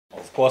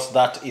Of course,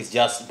 that is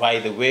just by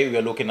the way. We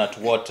are looking at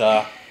what,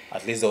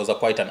 at least there was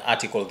quite an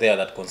article there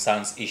that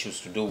concerns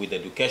issues to do with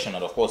education.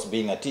 And of course,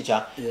 being a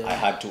teacher, I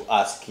had to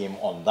ask him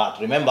on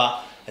that. Remember,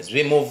 as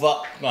we move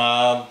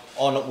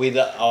on with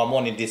our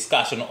morning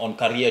discussion on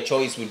career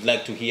choice, we'd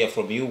like to hear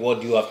from you.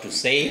 What do you have to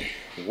say?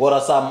 What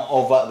are some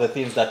of the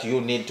things that you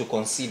need to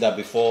consider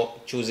before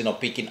choosing or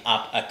picking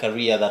up a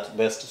career that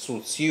best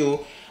suits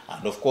you?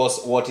 And of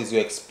course, what is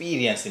your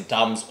experience in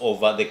terms of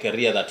the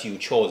career that you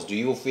chose? Do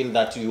you feel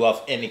that you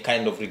have any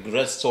kind of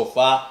regrets so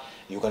far?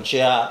 You can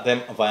share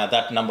them via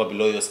that number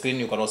below your screen.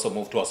 You can also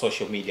move to our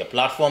social media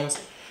platforms.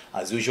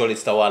 As usual,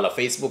 it's Tawala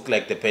Facebook.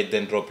 Like the page,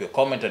 then drop your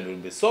comment, and we'll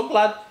be so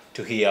glad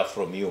to hear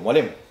from you.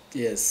 Mwalimu.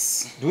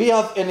 Yes. Do we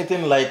have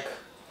anything like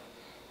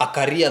a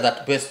career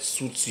that best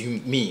suits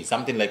me?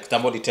 Something like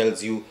somebody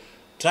tells you,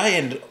 try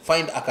and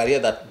find a career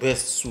that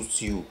best suits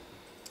you.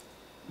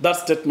 That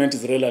statement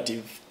is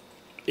relative.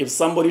 If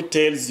somebody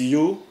tells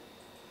you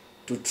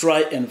to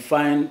try and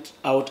find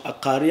out a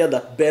career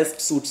that best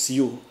suits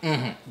you,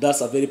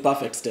 that's a very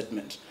perfect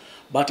statement.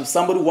 But if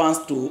somebody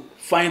wants to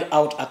find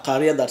out a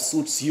career that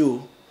suits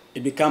you,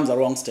 it becomes a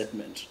wrong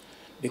statement.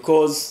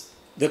 Because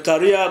the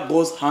career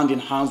goes hand in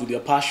hand with your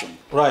passion.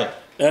 Right.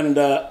 And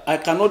I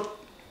cannot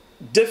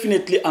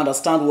definitely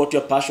understand what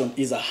your passion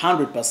is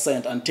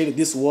 100% until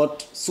this is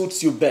what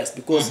suits you best,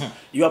 because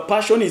your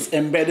passion is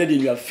embedded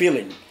in your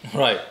feeling.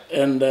 Right.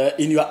 And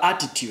in your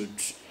attitude.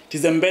 It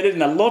is embedded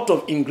in a lot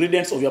of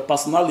ingredients of your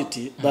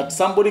personality that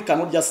somebody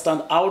cannot just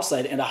stand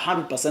outside and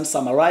 100%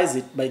 summarize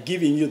it by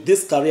giving you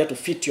this career to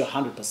fit your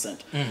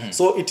 100%.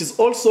 So it is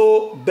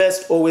also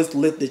best always to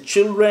let the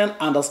children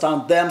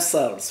understand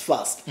themselves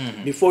first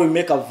before we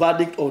make a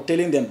verdict or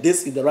telling them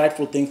this is the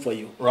rightful thing for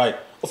you. Right.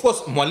 Of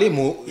course,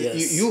 Mwalimu,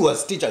 Yes. you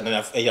as teacher, and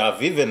you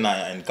have even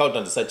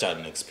encountered such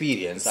an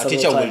experience. A Several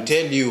teacher will times.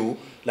 tell you,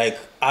 like,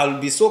 I'll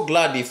be so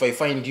glad if I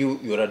find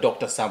you're a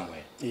doctor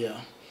somewhere. Yeah.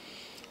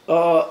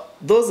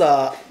 Those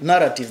are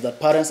narratives that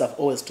parents have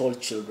always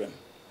told children.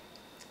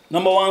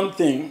 Number one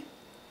thing,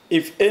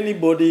 if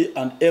anybody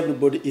and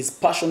everybody is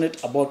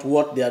passionate about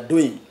what they are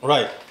doing,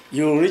 Right.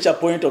 you will reach a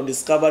point of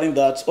discovering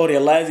that or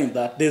realizing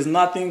that there's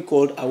nothing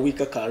called a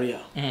weaker career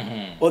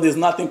or there's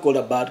nothing called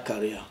a bad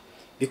career.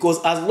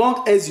 Because as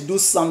long as you do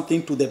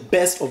something to the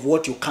best of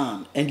what you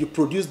can and you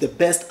produce the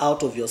best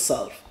out of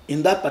yourself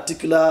in that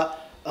particular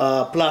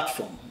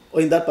platform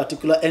or in that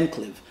particular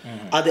enclave,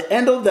 at the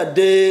end of the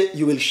day,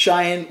 you will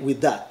shine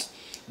with that.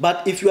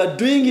 But if you are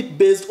doing it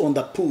based on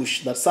the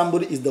push that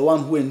somebody is the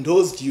one who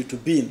endorsed you to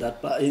be in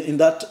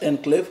that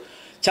enclave,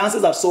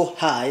 chances are so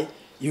high,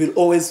 you will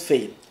always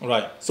fail.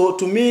 Right. So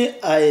to me,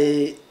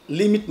 I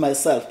limit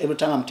myself every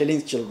time I'm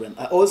telling children.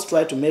 I always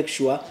try to make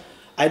sure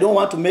I don't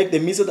want to make the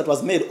mistake that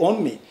was made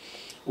on me.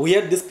 We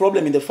had this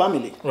problem in the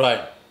family.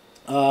 Right.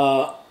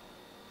 Our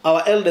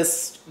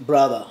eldest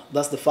brother,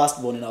 that's the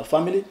firstborn in our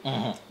family,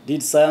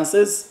 did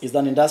sciences, is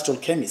an industrial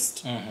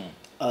chemist.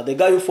 The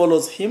guy who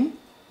follows him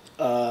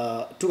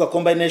took a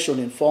combination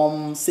in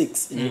Form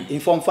 6, in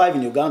Form 5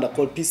 in Uganda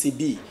called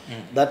PCB.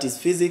 That is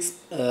physics,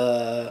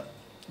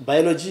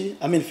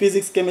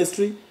 physics,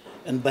 chemistry,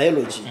 and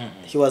biology.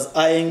 He was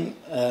eyeing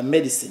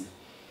medicine.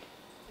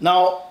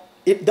 Now,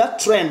 that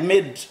trend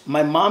made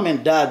my mom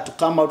and dad to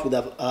come out with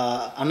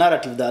a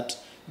narrative that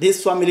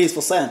this family is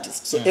for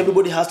scientists, so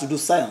everybody has to do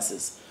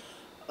sciences.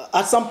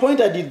 At some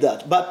point I did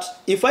that, but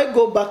if I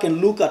go back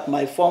and look at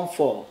my Form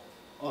 4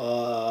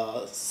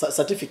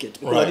 certificate,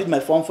 because I did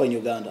my Form 4 in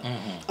Uganda,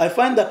 I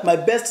find that my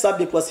best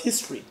subject was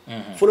history,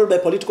 followed by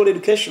political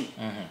education,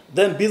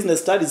 then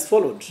business studies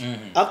followed.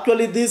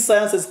 Actually, these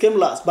sciences came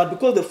last, but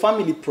because of the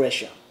family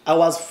pressure, I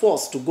was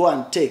forced to go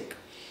and take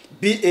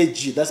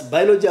BAG, that's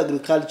biology,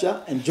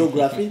 agriculture, and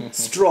geography,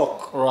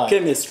 stroke,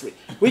 chemistry,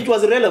 which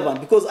was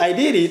irrelevant because I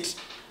did it,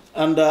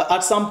 and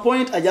at some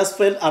point I just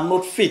felt I'm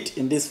not fit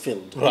in this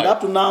field. And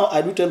up to now,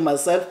 I do tell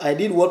myself I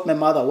did what my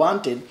mother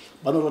wanted,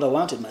 but not what I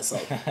wanted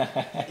myself.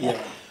 Yeah.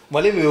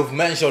 Mwalimu, you've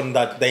mentioned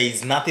that there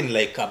is nothing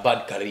like a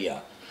bad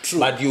career. True.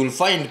 But you'll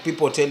find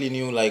people telling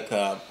you, like,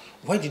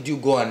 why did you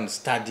go and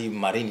study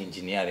marine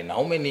engineering?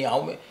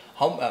 Marine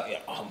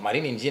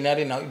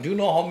engineering, do you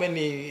know how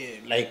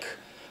many, like,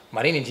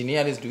 marine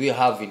engineers do we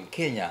have in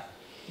Kenya?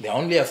 There are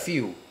only a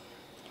few.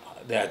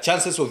 There are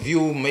chances of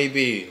you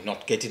maybe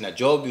not getting a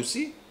job, you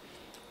see?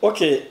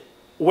 Okay,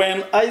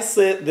 when I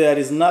say there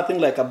is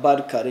nothing like a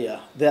bad career,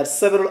 there are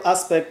several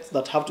aspects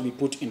that have to be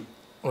put in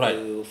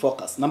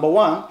focus. Number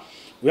one,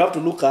 we have to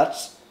look at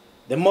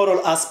the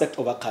moral aspect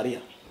of a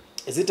career.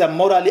 Is it a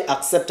morally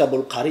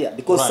acceptable career?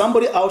 Because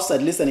somebody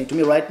outside listening to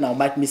me right now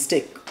might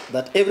mistake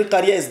that every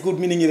career is good,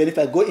 meaning even if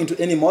I go into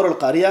any moral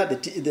career,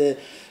 the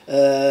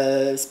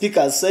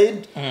speaker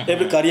said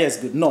every career is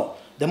good. No.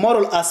 The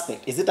moral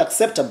aspect, is it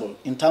acceptable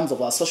in terms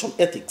of our social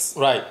ethics?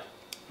 Right.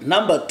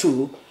 Number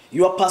two,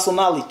 your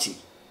personality,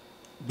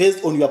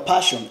 based on your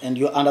passion and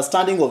your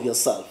understanding of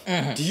yourself.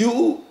 Do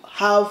you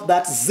have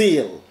that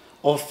zeal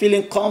of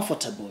feeling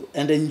comfortable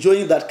and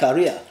enjoying that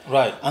career?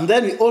 Right. And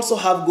then we also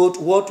have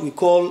got what we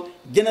call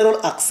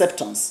general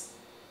acceptance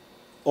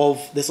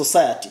of the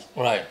society.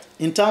 Right.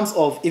 in terms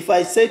of, if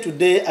I say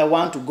today I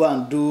want to go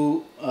and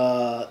do,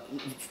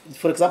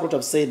 for example, what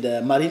I've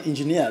said, marine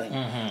engineering,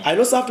 I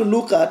also have to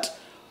look at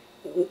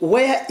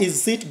where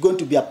is it going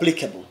to be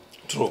applicable.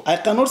 True. I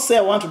cannot say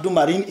I want to do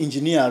marine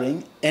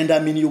engineering and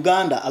I'm in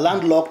Uganda, a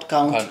landlocked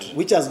country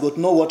which has got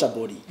no water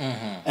body.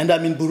 And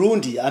I'm in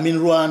Burundi, I'm in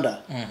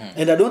Rwanda,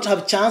 and I don't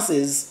have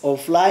chances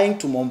of flying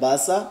to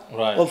Mombasa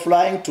or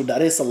flying to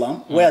Dar es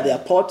Salaam, where there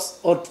are ports,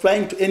 or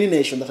flying to any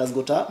nation that has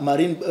got a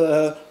marine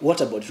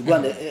water body to go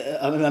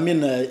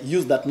and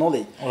use that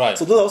knowledge.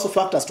 So those are also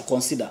factors to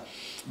consider.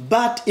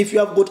 But if you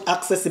have got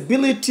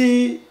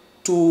accessibility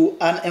to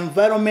an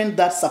environment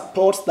that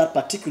supports that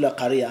particular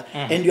career,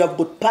 and you have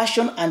got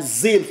passion and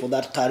zeal for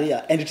that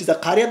career, and it is a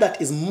career that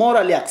is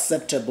morally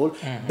acceptable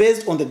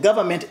based on the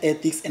government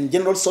ethics and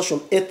general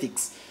social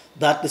ethics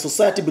that the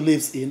society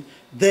believes in,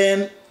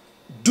 then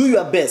do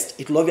your best.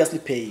 It will obviously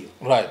pay you.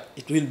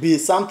 It will be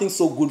something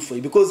so good for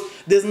you, because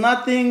there's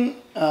nothing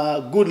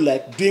good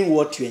like doing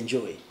what you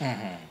enjoy,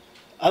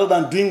 other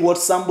than doing what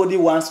somebody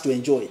wants to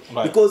enjoy.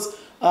 Because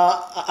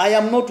I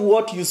am not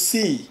what you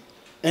see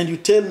and you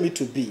tell me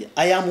to be.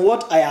 I am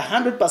what I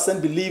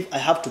 100% believe I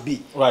have to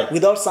be,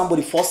 without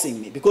somebody forcing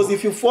me. Because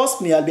if you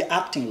force me, I'll be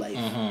acting like,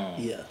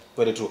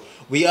 Very true.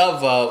 We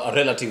have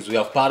relatives, we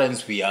have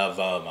parents, we have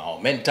our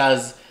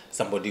mentors.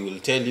 Somebody will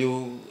tell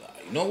you,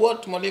 you know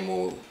what,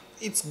 Mwalimu,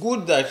 it's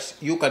good that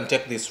you can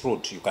take this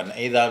route. You can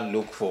either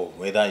look for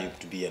whether you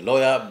to be a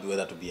lawyer,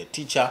 whether to be a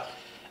teacher.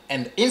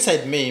 And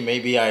inside me,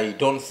 maybe I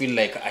don't feel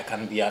like I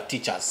can be a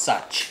teacher as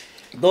such.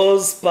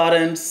 Those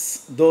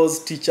parents,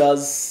 those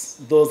teachers,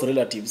 those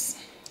relatives,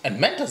 and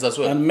mentors as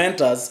well, and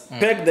mentors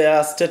peg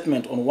their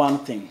statement on one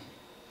thing,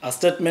 a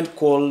statement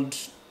called,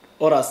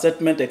 or a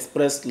statement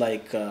expressed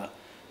like,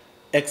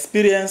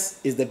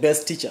 experience is the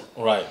best teacher.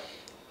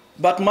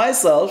 But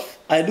myself,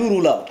 I do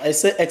rule out. I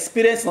say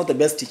experience is not the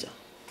best teacher.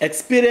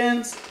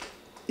 Experience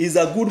is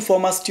a good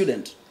former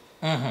student,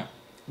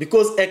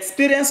 because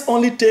experience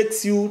only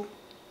takes you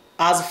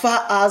as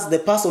far as the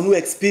person who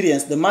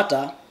experienced the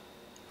matter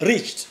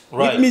reached.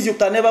 It means you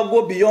can never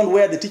go beyond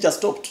where the teacher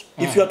stopped.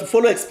 If you are to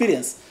follow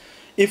experience,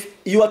 if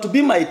you are to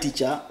be my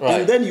teacher,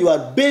 and then you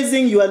are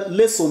basing your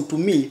lesson to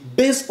me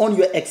based on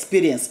your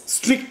experience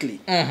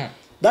strictly,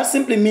 that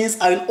simply means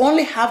I will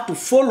only have to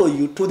follow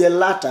you to the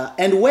latter,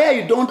 and where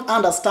you don't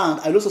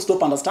understand, I will also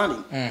stop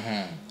understanding.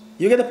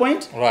 You get the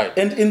point?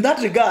 And in that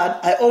regard,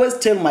 I always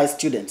tell my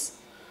students,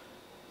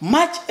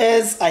 much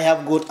as I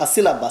have got a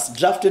syllabus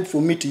drafted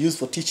for me to use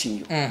for teaching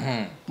you,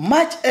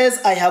 much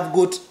as I have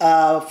got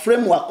a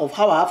framework of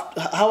how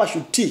I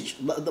should teach,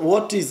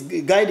 what is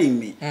guiding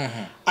me,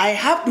 I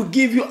have to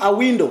give you a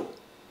window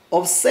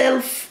of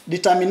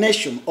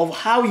self-determination of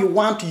how you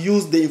want to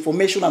use the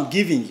information I'm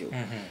giving you.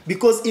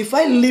 Because if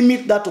I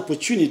limit that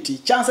opportunity,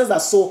 chances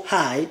are so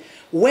high,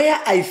 where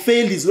I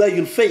fail is where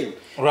you'll fail.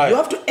 You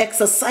have to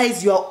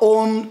exercise your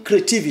own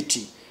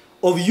creativity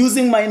of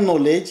using my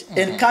knowledge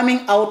and coming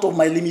out of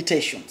my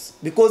limitations.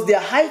 Because there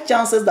are high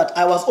chances that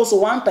I was also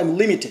one time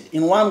limited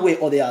in one way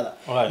or the other.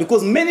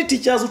 Because many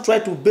teachers who try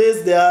to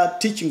base their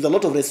teachings, a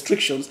lot of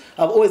restrictions,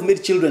 have always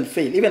made children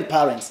fail, even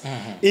parents.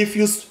 If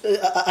you,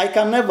 I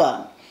can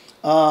never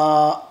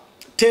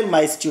tell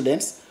my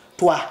students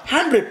to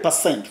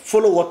 100%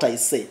 follow what I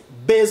say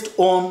based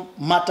on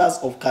matters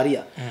of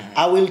career.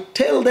 I will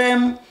tell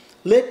them,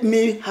 let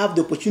me have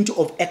the opportunity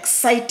of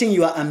exciting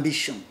your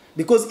ambition.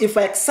 Because if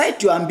I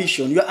excite your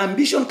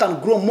ambition can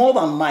grow more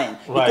than mine.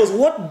 Because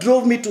what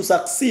drove me to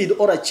succeed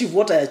or achieve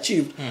what I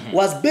achieved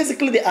was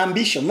basically the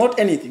ambition, not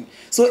anything.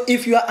 So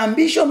if your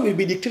ambition will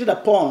be dictated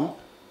upon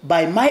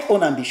by my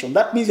own ambition,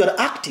 that means you're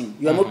acting,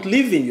 you are not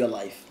living your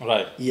life.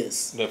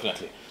 Yes.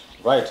 Definitely.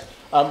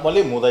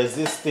 Mwalimu, there is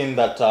this thing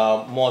that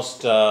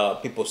most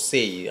people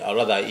say, or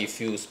rather if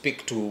you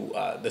speak to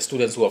the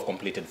students who have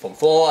completed Form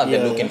 4 and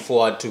they're looking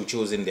forward to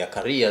choosing their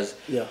careers,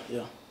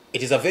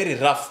 it is a very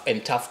rough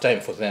and tough time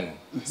for them.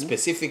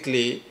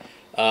 Specifically,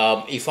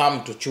 if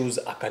I'm to choose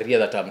a career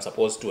that I'm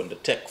supposed to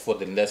undertake for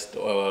the next,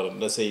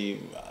 let's say,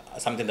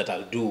 something that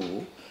I'll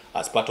do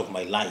as part of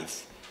my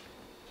life.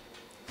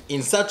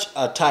 In such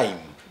a time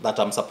that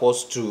I'm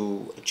supposed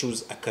to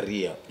choose a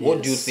career,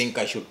 what do you think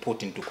I should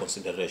put into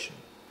consideration?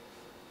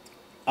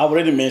 I've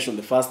already mentioned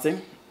the first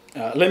thing.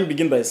 Let me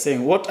begin by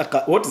saying,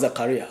 what is a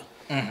career?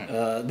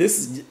 This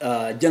is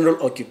a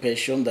general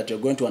occupation that you're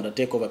going to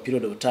undertake over a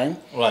period of time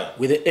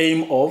with the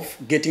aim of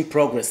getting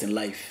progress in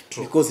life.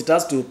 Because it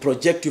has to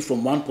project you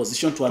from one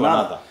position to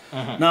another.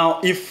 Now,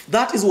 if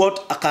that is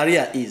what a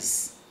career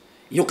is,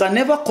 you can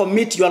never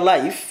commit your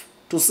life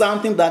to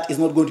something that is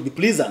not going to be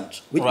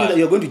pleasant, which means that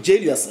you're going to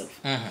jail yourself.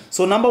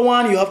 So number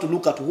one, you have to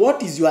look at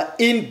what is your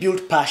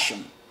inbuilt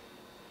passion.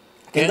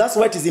 And that's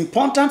why it is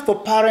important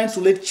for parents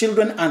to let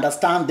children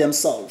understand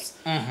themselves.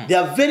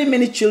 There are very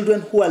many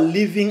children who are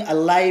living a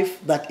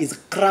life that is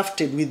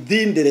crafted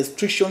within the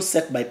restrictions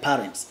set by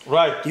parents.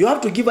 You have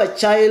to give a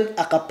child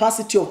a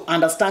capacity of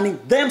understanding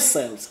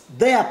themselves,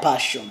 their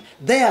passion,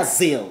 their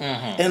zeal.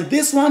 And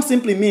this one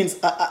simply means,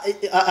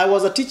 I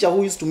was a teacher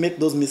who used to make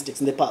those mistakes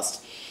in the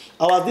past.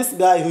 I was this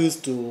guy who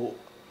used to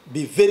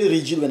be very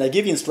rigid when I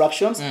give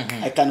instructions.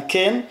 I can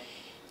cane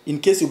in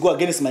case you go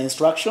against my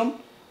instruction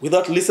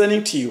without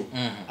listening to you.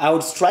 I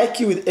would strike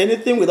you with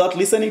anything without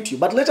listening to you.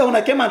 But later when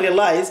I came and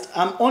realized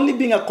I'm only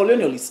being a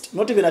colonialist,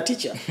 not even a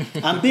teacher.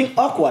 I'm being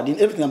awkward in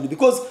everything I'm doing.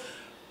 Because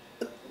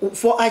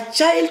for a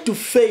child to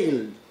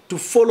fail to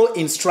follow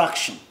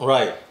instruction,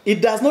 right,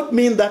 it does not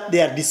mean that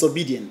they are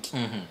disobedient.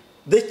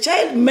 The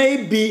child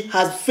maybe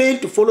has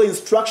failed to follow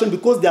instruction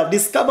because they have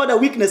discovered a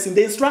weakness in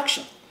the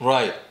instruction.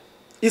 Right.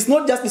 It's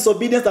not just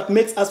disobedience that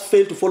makes us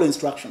fail to follow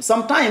instruction.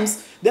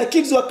 Sometimes there are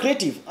kids who are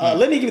creative.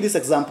 Let me give you this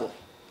example.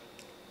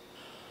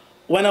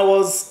 When I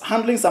was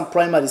handling some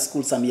primary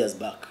school some years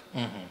back,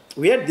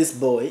 we had this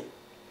boy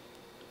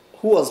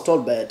who was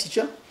told by a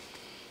teacher,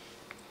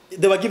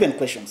 they were given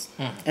questions.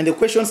 And the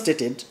question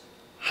stated,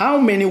 how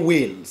many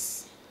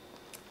wheels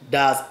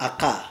does a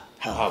car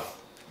have?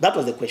 That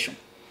was the question.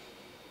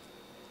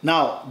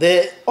 Now,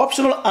 the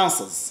optional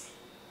answers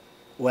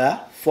were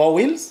 4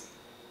 wheels,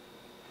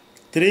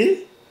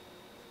 3,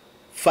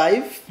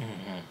 5,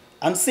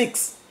 and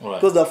 6. Right.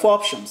 Because there are 4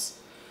 options.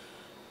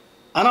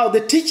 And now the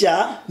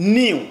teacher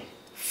knew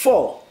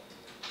 4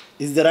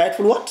 is the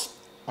rightful what?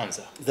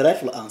 Answer. The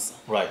rightful answer.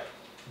 Right.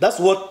 That's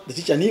what the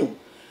teacher knew.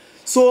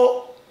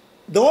 So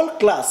the whole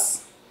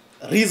class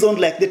reasoned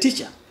like the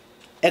teacher,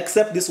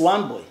 except this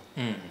one boy,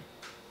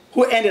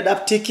 who ended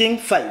up taking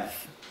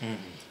 5.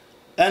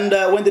 And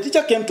when the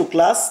teacher came to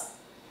class,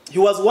 he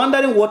was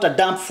wondering what a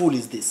damn fool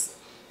is this.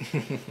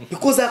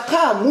 Because a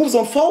car moves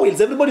on 4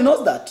 wheels, everybody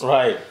knows that.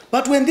 Right.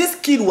 But when this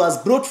kid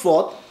was brought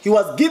forth, he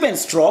was given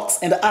strokes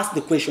and asked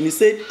the question. He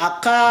said, a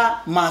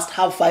car must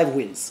have 5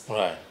 wheels.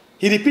 Right.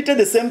 He repeated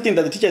the same thing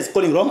that the teacher is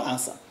calling wrong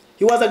answer.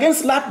 He was again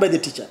slapped by the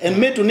teacher and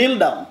made to kneel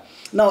down.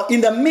 Now,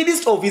 in the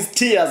midst of his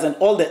tears and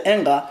all the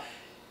anger,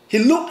 he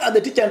looked at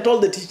the teacher and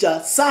told the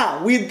teacher,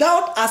 sir,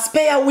 without a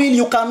spare wheel,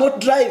 you cannot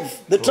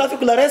drive. The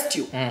traffic will arrest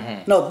you.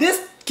 Now,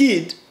 this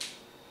kid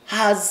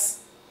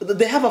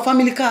they have a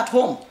family car at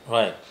home.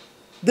 Right.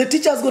 The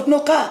teacher's got no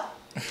car.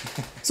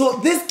 So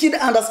this kid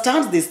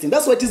understands this thing.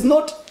 That's why it is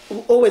not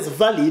always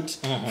valid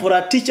for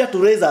a teacher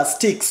to raise a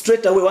stick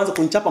straight away once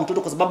kumchapa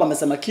mtoto kwa sababu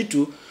amesema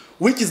kitu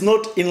which is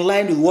not in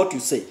line with what you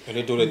say. You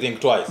need to rethink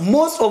twice.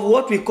 Most of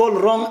what we call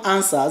wrong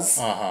answers,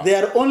 they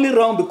are only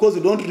wrong because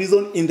we don't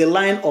reason in the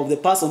line of the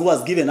person who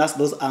has given us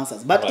those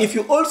answers. But if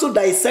you also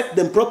dissect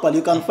them properly,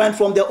 you can find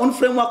from their own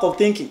framework of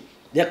thinking,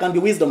 there can be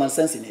wisdom and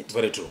sense in it.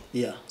 Very true.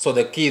 Yeah. So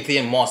the key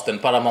thing most and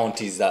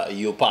paramount is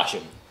your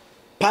passion.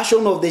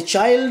 Passion of the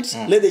child,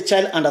 let the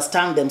child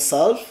understand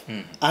themselves,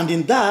 and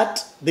in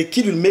that, the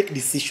kid will make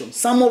decisions.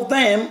 Some of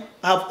them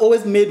have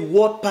always made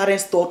what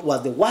parents thought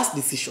was the worst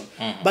decision.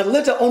 But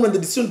later on, when the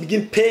decision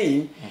begin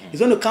paying,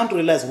 is when you come to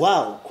realize,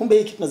 wow, kumbe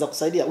hii kitu inaweza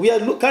kusaidia. We are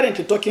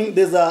currently talking,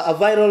 there's a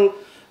viral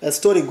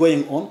story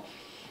going on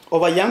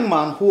of a young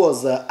man who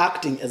was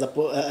acting as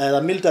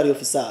a military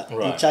officer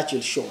in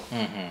Churchill Show,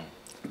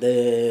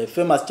 the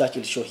famous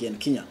Churchill Show here in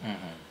Kenya.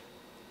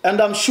 And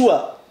I'm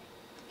sure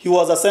he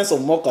was a sense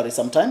of mockery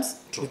sometimes.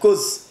 True.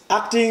 Because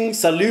acting,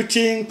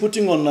 saluting,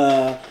 putting on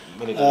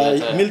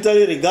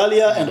military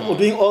regalia and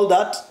doing all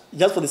that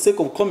just for the sake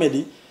of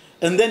comedy,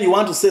 and then you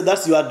want to say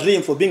that's your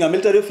dream for being a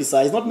military officer,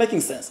 is not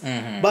making sense.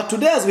 But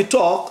today as we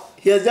talk,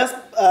 he has just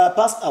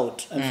passed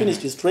out and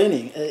finished his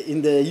training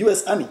in the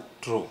US Army.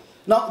 True.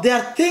 Now, there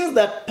are things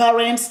that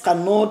parents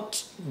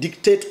cannot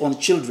dictate on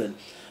children.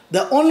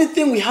 The only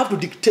thing we have to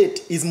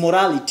dictate is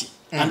morality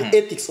and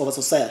ethics of a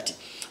society.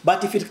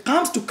 But if it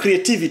comes to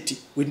creativity,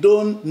 we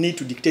don't need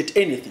to dictate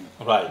anything.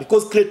 Right.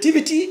 Because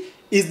creativity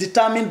is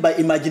determined by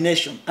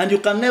imagination. And you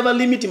can never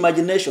limit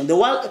imagination.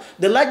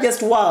 The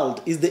largest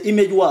world is the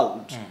image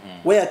world,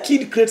 where a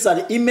kid creates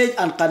an image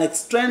and can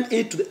extend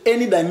it to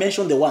any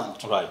dimension they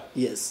want. Right.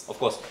 Yes. Of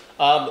course.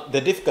 The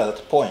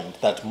difficult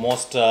point that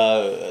most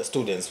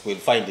students will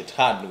find it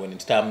hard when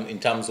in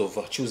terms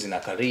of choosing a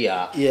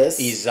career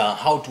is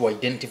how to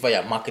identify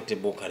a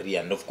marketable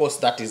career. And of course,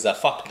 that is a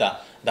factor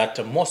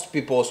that most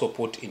people also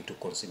put into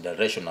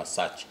consideration as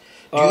such.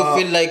 Do you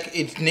feel like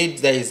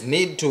there is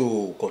need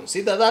to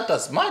consider that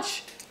as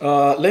much?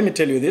 Let me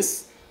tell you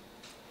this.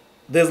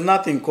 There's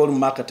nothing called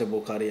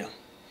marketable career.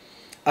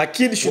 A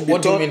kid should be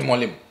taught. What do you mean,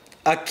 Molim?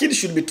 A kid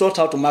should be taught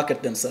how to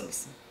market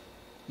themselves.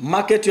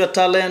 Market your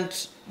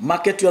talent,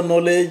 market your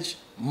knowledge,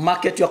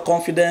 market your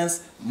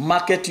confidence,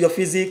 market your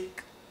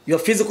physique. Your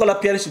physical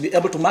appearance should be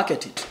able to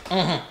market it.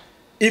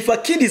 If a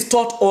kid is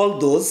taught all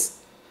those,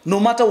 no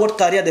matter what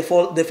career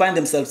they find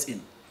themselves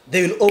in,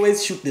 they will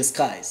always shoot the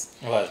skies.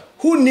 Right.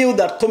 Who knew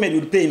that comedy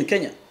would pay in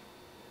Kenya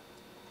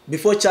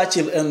before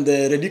Churchill and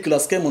the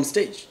Ridiculous came on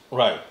stage?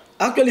 Right.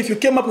 Actually, if you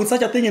came up with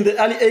such a thing in the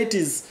early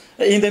 80s,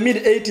 in the mid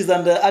 80s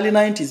and the early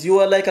 90s, you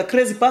were like a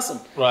crazy person.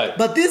 Right.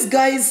 But these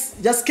guys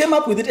just came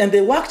up with it and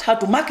they worked hard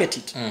to market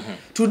it.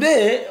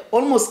 Today,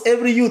 almost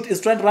every youth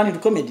is trying to run into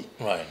comedy.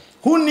 Right.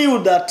 Who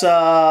knew that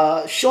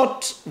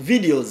short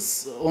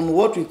videos on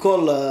what we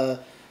call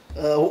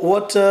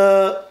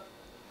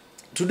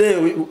today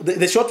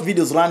the short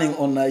videos running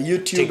on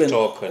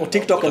YouTube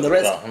TikTok and the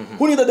rest,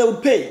 who knew that they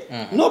would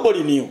pay?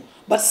 Nobody knew.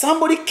 But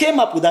somebody came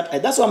up with that.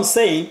 That's what I'm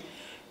saying.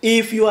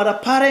 if you are a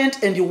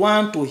parent and you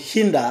want to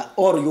hinder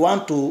or you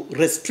want to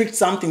restrict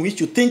something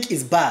which you think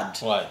is bad,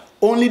 Right.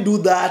 only do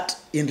that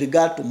in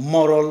regard to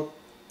moral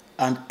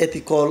and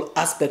ethical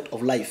aspect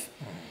of life,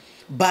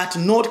 but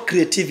not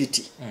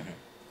creativity.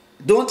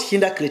 Don't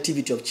hinder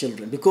creativity of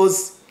children,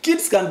 because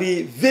kids can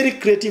be very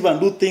creative and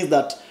do things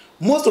that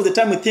most of the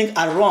time we think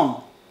are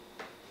wrong.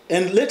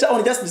 And later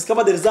on, just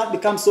discover the result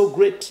becomes so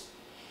great.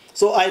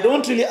 So I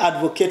don't really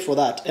advocate for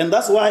that. And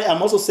that's why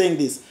I'm also saying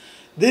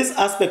this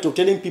aspect of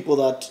telling people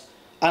that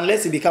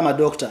unless you become a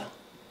doctor,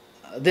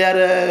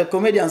 there are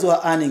comedians who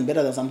are earning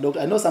better than some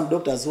doctors. I know some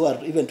doctors who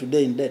are even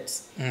today in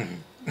debts.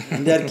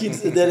 And their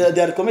kids,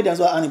 there are comedians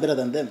who are earning better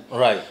than them.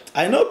 Right.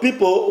 I know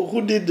people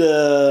who did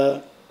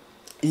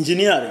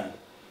engineering,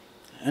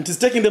 and it's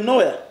taking them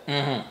nowhere.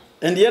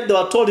 And yet they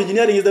are told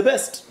engineering is the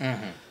best.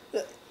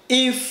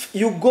 If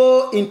you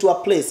go into a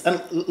place,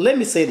 and let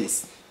me say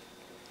this,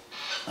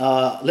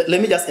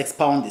 let me just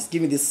expound this.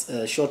 Give me this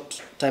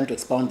short time to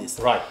expound this.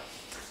 Right.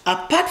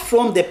 Apart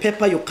from the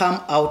paper you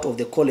come out of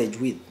the college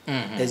with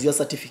as your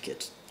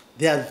certificate,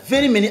 there are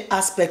very many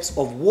aspects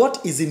of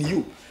what is in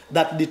you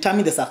that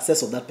determine the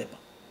success of that paper.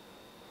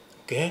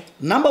 Okay.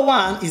 Number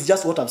one is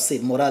just what I've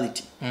said,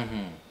 morality.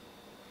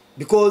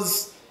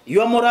 Because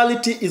your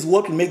morality is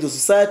what will make the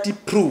society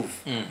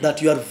prove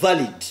that you are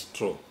valid.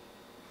 True.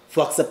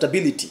 For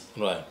acceptability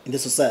Right. in the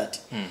society.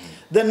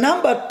 The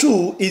number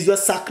two is your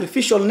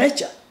sacrificial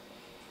nature.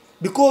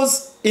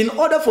 Because in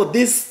order for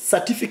this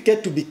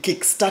certificate to be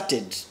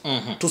kick-started,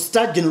 to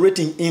start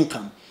generating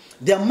income,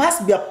 there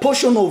must be a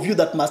portion of you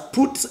that must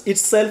put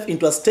itself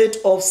into a state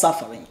of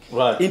suffering,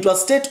 Right. into a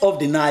state of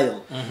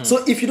denial.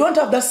 So if you don't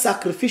have that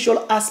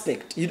sacrificial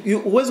aspect,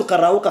 huwezi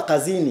ukarauka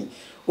kazini.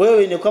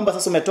 Wewe ni kwamba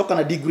sasa umetoka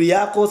na degree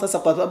yako, sasa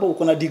kwa sababu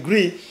uko na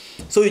degree,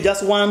 so you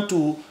just want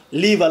to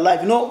live a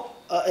life. You know,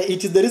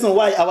 it is the reason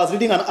why I was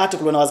reading an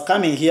article when I was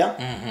coming here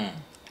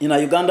in a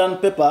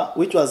Ugandan paper,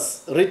 which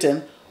was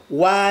written,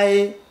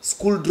 Why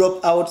School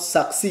Dropouts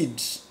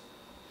Succeed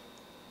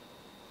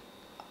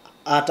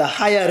at a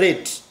higher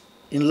rate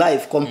in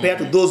life compared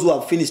to those who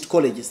have finished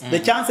colleges. The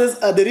chances,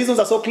 the reasons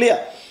are so clear.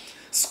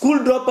 School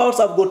dropouts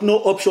have got no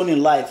option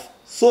in life.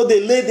 So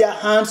they lay their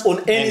hands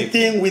on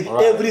anything with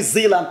every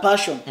zeal and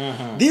passion.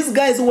 These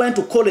guys who went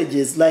to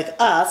colleges like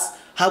us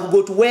have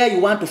got where you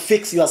want to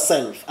fix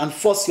yourself and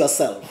force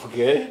yourself.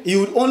 Okay.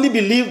 You would only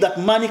believe that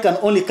money can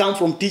only come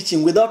from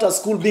teaching. Without a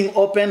school being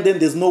open, then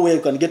there's no way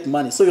you can get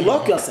money. So you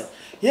lock yourself.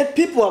 Yet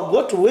people have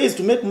got ways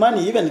to make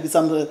money. Even with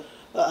some,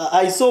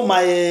 I saw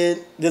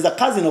there's a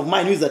cousin of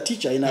mine who is a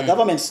teacher in a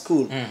government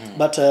school,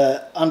 but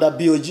under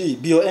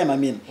BOM, I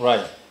mean.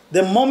 Right.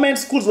 The moment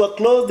schools were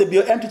closed, the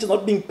BOM teachers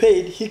not being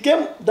paid, he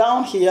came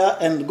down here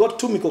and got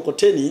 2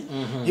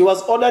 mikokoteni. He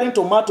was ordering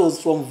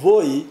tomatoes from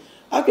Voi.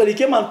 Actually, he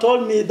came and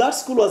told me that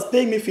school was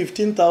paying me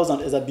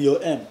 15,000 as a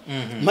BOM.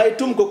 My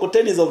 2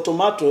 mkokotenis of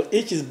tomato,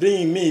 each is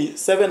bringing me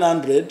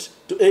 700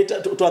 to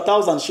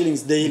 1,000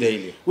 shillings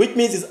daily. Which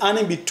means he's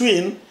earning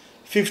between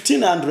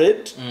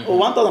 1,500 or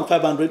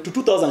 1,500 to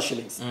 2,000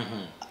 shillings.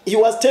 He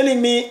was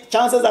telling me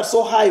chances are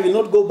so high he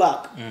will not go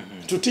back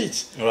to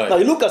teach. Right. Now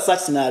you look at such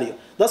scenario.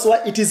 That's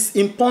why it is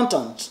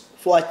important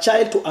for a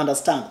child to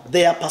understand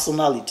their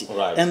personality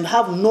and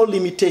have no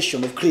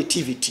limitation of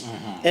creativity.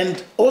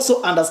 And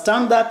also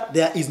understand that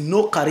there is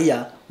no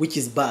career which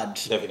is bad.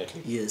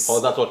 Definitely. Yes. Oh,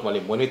 that's what,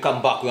 Mwalimu. When we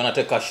come back, we're going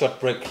to take a short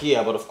break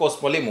here. But of course,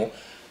 Mwalimu,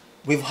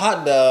 we've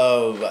had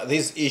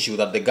this issue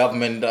that the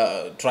government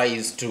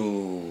tries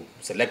to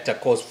select a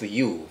course for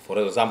you. For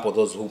example,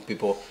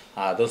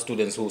 those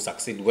students who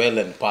succeed well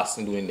and pass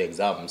during the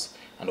exams.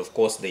 And of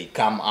course, they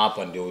come up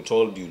and they were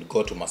told you'll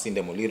go to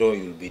Masinde Muliro,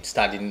 you'll be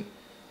studying,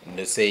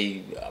 let's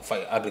say,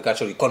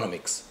 agricultural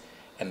economics.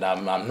 And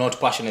I'm not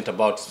passionate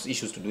about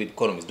issues to do with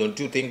economics. Don't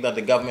you think that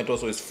the government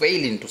also is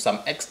failing to some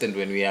extent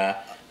when we are...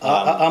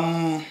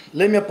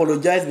 let me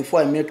apologize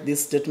before I make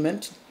this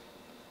statement.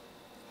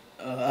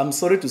 I'm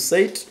sorry to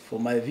say it for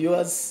my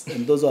viewers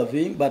and those who are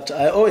viewing, but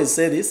I always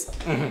say this.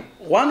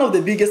 One of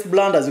the biggest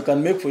blunders you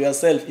can make for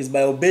yourself is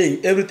by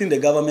obeying everything the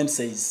government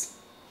says.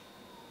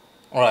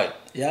 All right.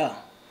 Yeah.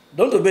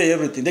 Don't obey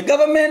everything. The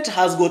government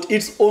has got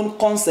its own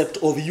concept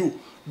of you.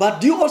 But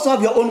do you also have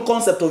your own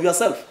concept of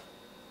yourself?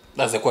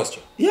 That's the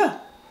question. Yeah.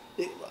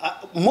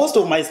 Most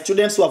of my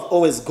students who have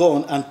always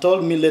gone and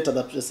told me later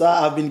that, sir,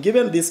 I've been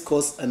given this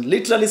course and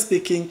literally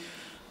speaking,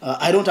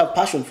 I don't have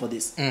passion for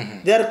this.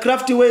 There are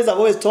crafty ways I've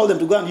always told them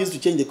to go and use to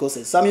change the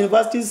courses. Some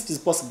universities, it is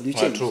possible to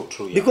change. True,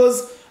 yeah.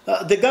 Because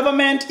the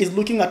government is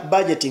looking at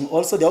budgeting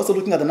also. They're also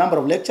looking at the number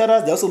of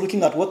lecturers. They're also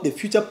looking at what the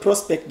future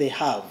prospect they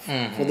have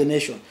for the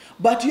nation.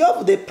 But you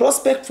have the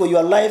prospect for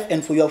your life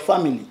and for your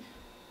family,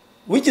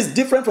 which is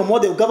different from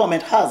what the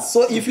government has.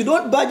 So if you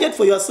don't budget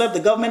for yourself, the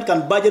government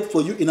can budget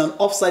for you in an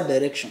offside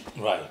direction.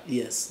 Right.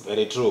 Yes.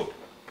 Very true.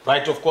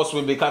 Right, of course,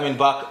 we'll be coming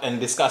back and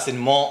discussing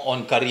more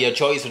on career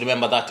choice.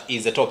 Remember, that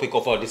is the topic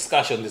of our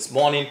discussion this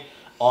morning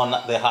on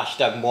the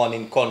hashtag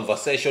morning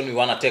conversation. We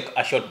want to take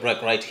a short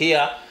break right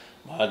here.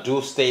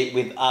 Do stay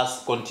with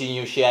us.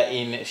 Continue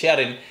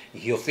sharing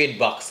your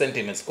feedback,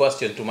 sentiments,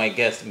 question to my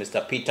guest,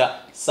 Mr. Peter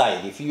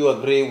Side. If you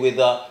agree with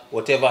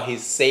whatever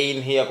he's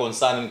saying here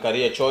concerning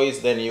career choice,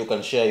 then you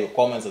can share your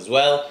comments as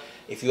well.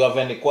 If you have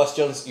any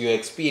questions, your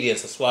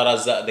experience as far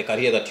as the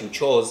career that you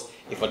chose,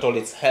 if at all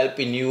it's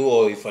helping you,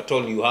 or if at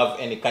all you have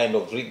any kind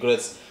of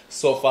regrets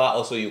so far,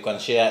 also you can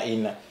share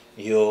in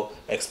your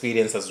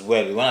experience as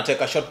well. We want to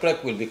take a short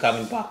break. We'll be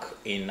coming back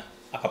in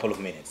a couple of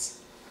minutes.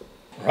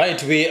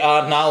 Right, we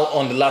are now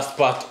on the last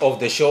part of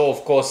the show.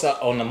 Of course,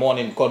 on the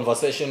morning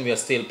conversation, we are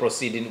still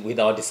proceeding with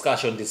our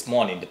discussion this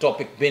morning. The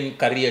topic being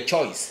career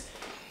choice.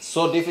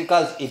 So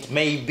difficult it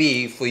may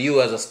be for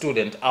you as a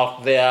student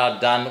out there,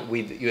 done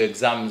with your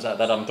exams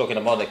that I'm talking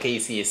about, the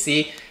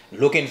KCSE,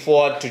 looking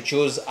forward to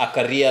choose a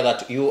career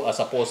that you are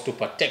supposed to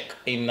partake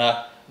in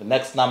the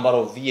next number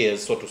of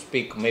years, so to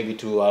speak, maybe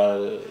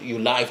to your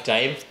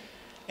lifetime.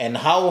 And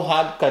how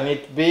hard can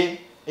it be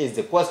is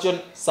the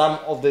question. Some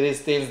of these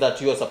things that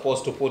you are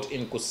supposed to put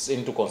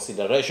into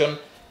consideration,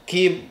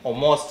 key or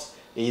most,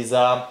 is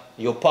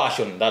your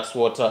passion. That's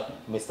what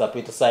Mr.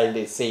 Peter Side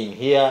is saying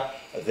here.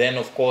 Then,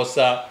 of course,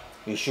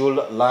 you should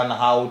learn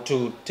how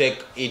to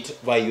take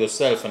it by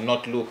yourself and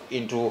not look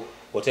into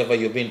whatever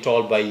you've been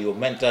told by your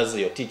mentors,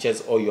 your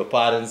teachers, or your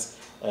parents,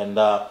 and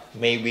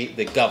maybe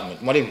the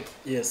government. Mwalimu,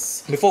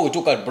 Yes. before we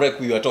took a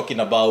break, we were talking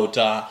about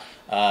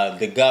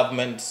the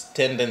government's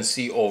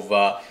tendency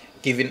of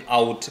giving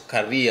out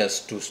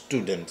careers to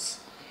students.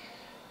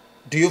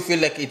 Do you feel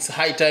like it's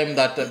high time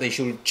that they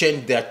should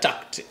change their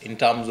tact in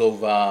terms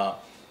of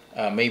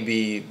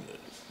maybe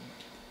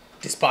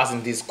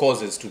dispersing these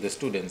courses to the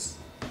students?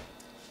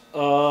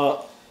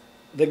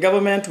 The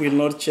government will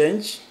not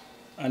change,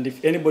 and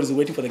if anybody is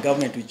waiting for the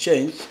government to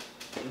change,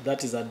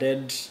 that is a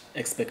dead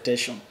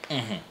expectation.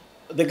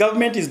 The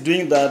government is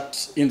doing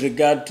that in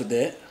regard to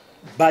the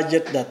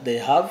budget that they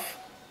have,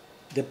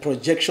 the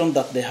projection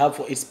that they have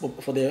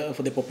for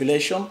the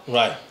population,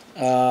 Right.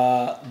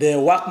 the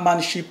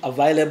workmanship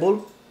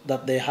available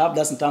that they have,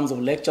 that's in terms of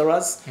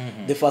lecturers,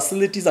 the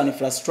facilities and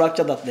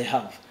infrastructure that they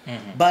have.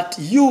 But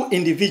you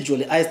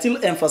individually, I still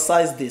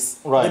emphasize this,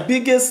 Right. the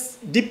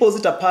biggest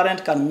deposit a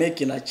parent can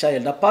make in a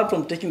child, apart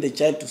from taking the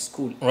child to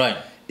school, Right.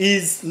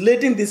 is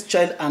letting this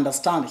child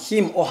understand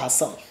him or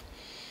herself.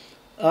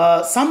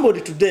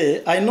 Somebody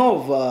today, I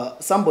know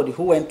of somebody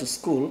who went to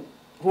school,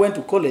 who went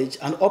to college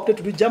and opted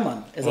to do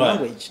German as a Right.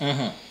 language.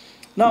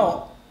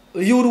 Now,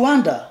 you would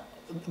wonder,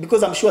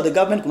 because I'm sure the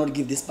government could not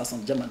give this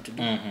person German to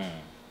do.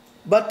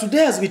 But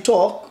today as we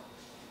talk,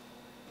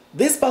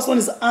 this person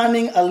is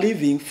earning a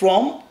living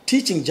from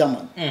teaching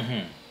German.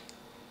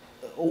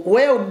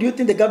 Where do you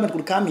think the government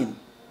could come in?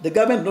 The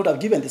government would not have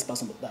given this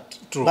person that.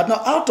 True. But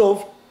now out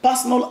of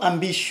personal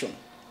ambition,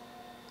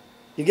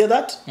 you get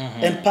that?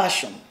 And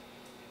passion,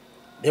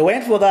 they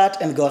went for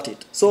that and got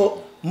it.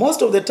 So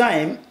most of the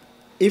time,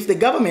 if the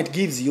government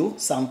gives you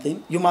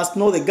something, you must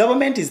know the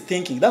government is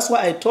thinking. That's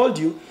why I told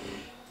you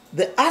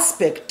the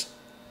aspect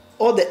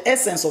or the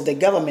essence of the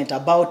government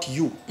about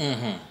you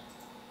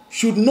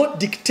should not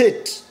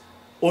dictate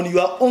on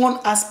your own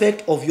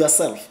aspect of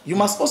yourself. You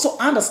must also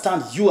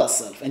understand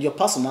yourself and your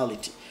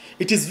personality.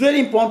 It is very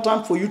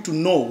important for you to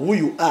know who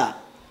you are.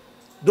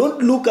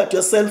 Don't look at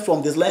yourself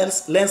from the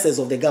lenses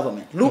of the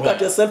government. Look at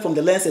yourself from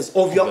the lenses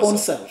of your own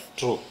self.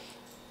 True.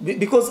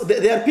 Because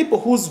there are people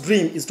whose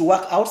dream is to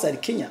work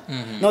outside Kenya.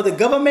 Now the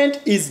government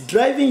is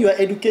driving your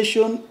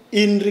education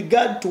in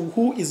regard to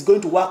who is going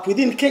to work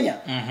within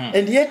Kenya.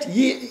 And yet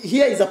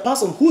here is a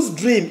person whose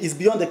dream is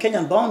beyond the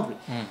Kenyan boundary.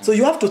 So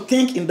you have to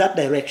think in that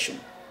direction.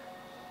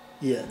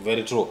 Yeah.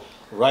 Very true.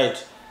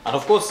 Right. And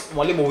of course,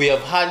 Mwalimu, we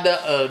have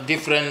had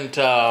different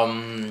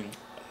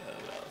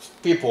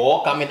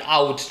people coming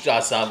out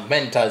as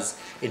mentors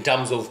in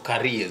terms of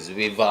careers.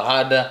 We've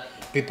had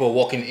people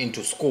walking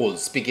into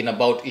schools speaking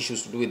about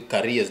issues to do with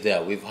careers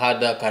there. We've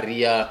had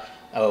career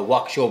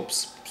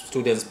workshops,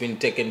 students being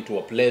taken to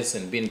a place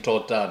and being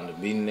taught and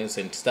being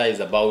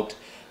sensitized about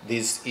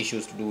these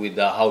issues to do with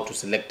how to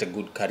select a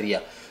good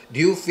career. Do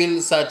you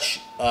feel such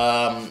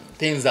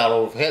things are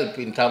of help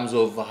in terms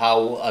of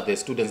how the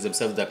students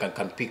themselves that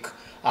can pick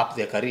up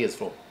their careers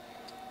from?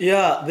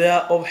 Yeah, they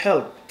are of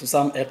help to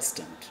some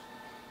extent.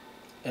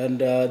 And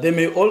they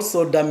may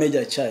also damage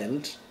a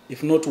child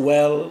if not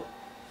well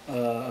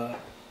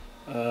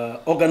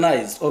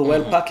organized or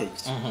well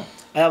packaged.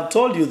 I have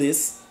told you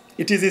this.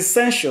 It is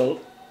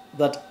essential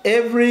that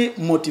every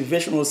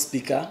motivational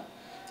speaker,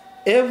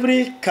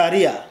 every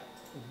career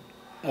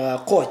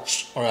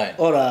coach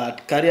or a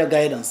career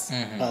guidance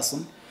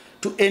person,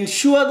 to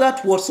ensure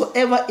that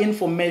whatsoever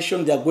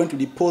information they are going to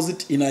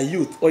deposit in a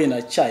youth or in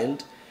a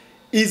child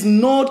is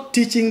not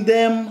teaching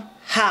them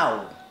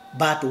how,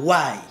 but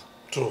why.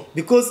 True.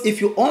 Because if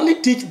you only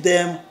teach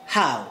them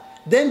how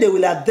then they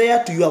will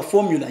adhere to your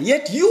formula.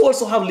 Yet you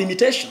also have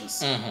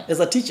limitations as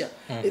a teacher.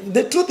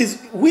 The truth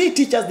is, we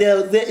teachers,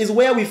 there is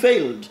where we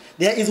failed.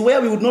 There is where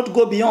we would not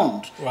go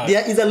beyond. Right.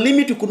 There is a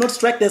limit you could not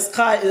strike the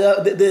sky,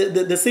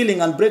 the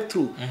ceiling and break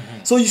through.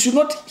 So you should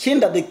not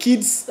hinder the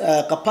kids'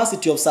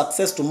 capacity of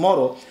success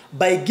tomorrow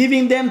by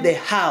giving them the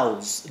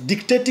hows,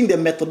 dictating the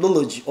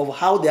methodology of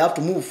how they have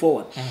to move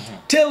forward.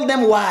 Tell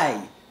them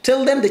why.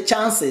 Tell them the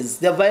chances,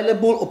 the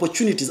available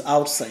opportunities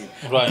outside.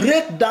 Right.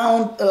 Break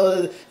down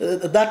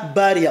that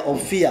barrier of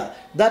fear,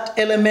 that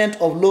element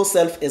of low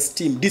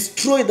self-esteem.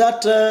 Destroy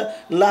that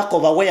lack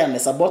of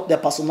awareness about their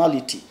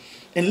personality.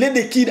 And let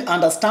the kid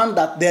understand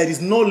that there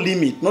is no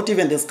limit, not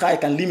even the sky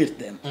can limit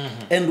them.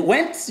 And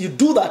once you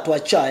do that to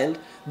a child,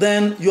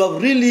 then you have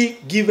really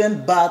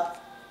given birth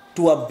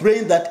to a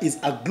brain that is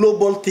a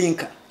global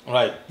thinker.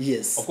 Right.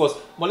 Yes. Of course.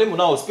 Mwalimu,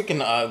 now speaking,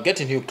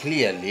 getting you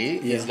clearly,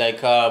 is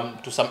like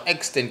to some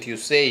extent you're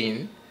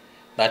saying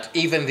that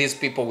even these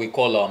people we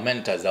call our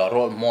mentors, our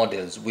role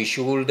models, we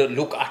should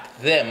look at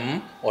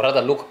them, or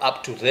rather look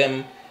up to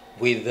them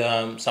with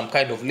some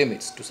kind of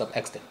limits to some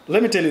extent.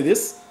 Let me tell you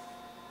this.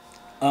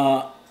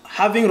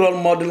 Having role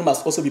model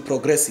must also be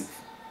progressive.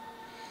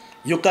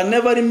 You can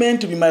never remain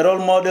to be my role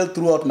model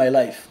throughout my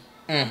life.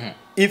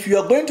 If you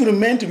are going to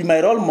remain to be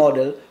my role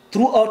model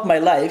throughout my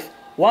life,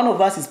 one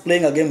of us is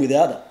playing a game with the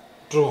other.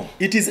 True.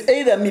 It is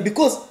either me,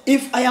 because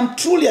if I am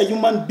truly a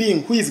human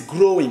being who is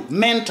growing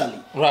mentally,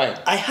 right,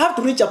 I have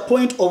to reach a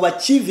point of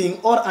achieving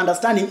or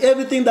understanding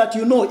everything that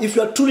you know, if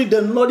you are truly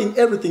downloading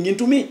everything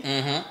into me.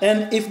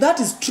 And if that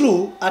is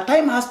true, a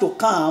time has to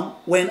come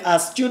when a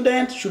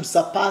student should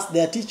surpass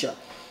their teacher,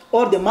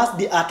 or they must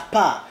be at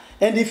par.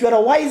 And if you're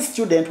a wise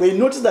student, when you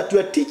notice that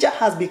your teacher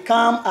has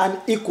become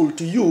unequal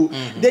to you,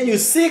 then you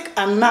seek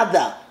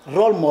another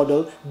role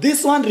model.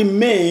 This one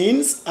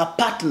remains a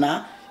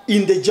partner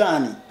in the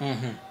journey.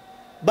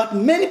 But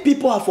many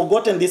people have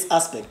forgotten this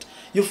aspect.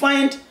 You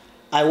find,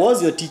 I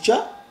was your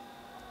teacher.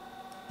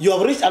 You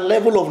have reached a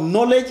level of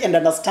knowledge and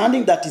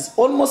understanding that is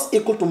almost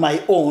equal to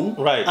my own,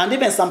 right, and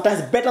even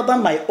sometimes better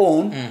than my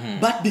own.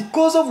 But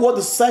because of what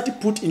the society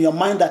put in your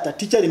mind that a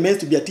teacher remains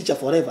to be a teacher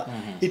forever,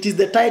 it is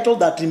the title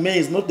that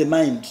remains, not the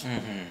mind.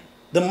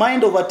 The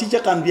mind of a teacher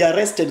can be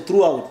arrested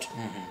throughout,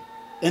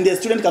 and the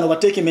student can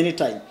overtake him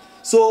anytime.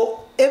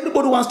 So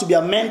everybody who wants to be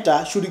a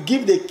mentor should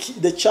give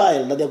the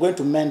child that they're going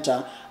to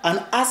mentor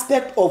an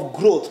aspect of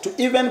growth,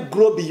 to even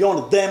grow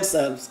beyond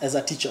themselves as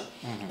a teacher.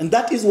 And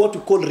that is what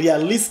we call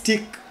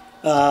realistic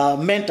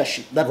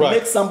mentorship, that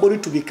makes somebody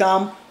to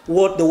become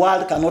what the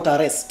world cannot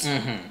arrest.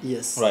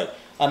 Yes. Right.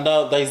 And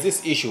there is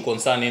this issue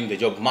concerning the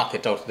job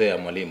market out there,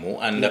 Mwalimu,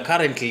 and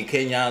currently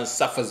Kenya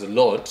suffers a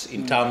lot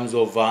in terms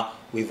of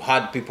we've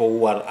had people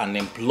who are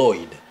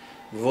unemployed.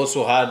 We've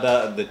also had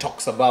the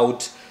talks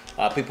about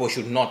people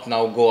should not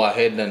now go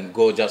ahead and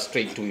go just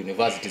straight to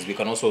universities. We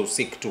can also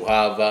seek to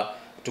have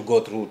to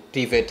go through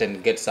TVET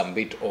and get some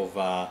bit of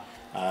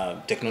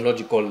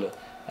technological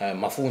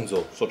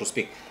mafunzo, so to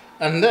speak.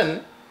 And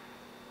then,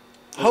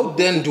 how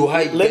then do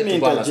I get to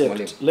balance,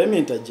 Mwalimu? Let me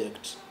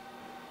interject.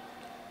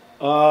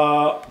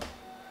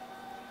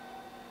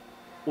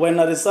 When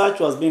a research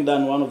was being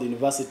done in one of the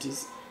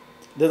universities,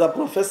 there's a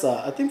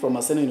professor, I think from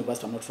Maseno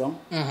University, I'm not wrong,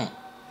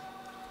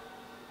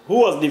 who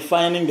was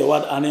defining the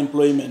word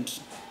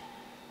unemployment.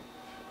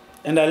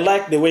 And I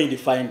like the way he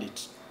defined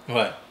it.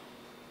 Right.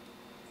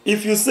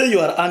 If you say you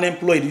are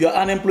unemployed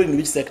in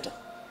which sector?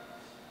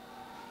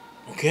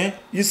 Okay.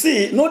 You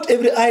see, not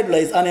every idler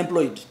is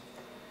unemployed.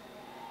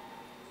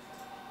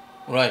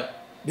 Right.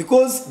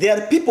 Because there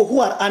are people who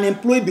are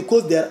unemployed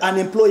because they are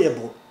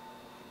unemployable.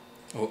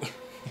 Oh.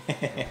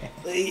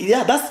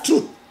 Yeah, that's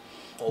true.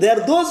 There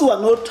are those who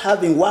are not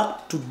having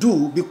work to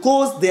do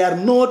because they are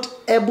not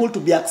able to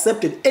be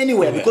accepted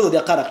anywhere because of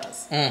their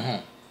characters.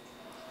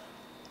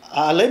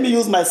 Let me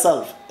use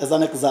myself as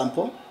an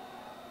example.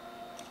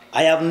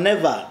 I have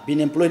never been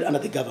employed under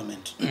the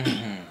government.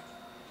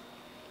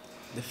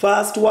 The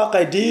first work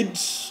I did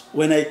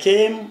when I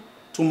came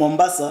to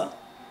Mombasa,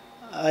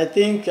 I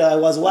think I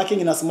was working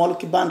in a small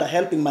kibanda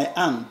helping my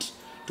aunt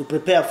to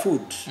prepare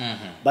food.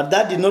 But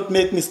that did not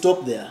make me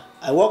stop there.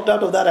 I walked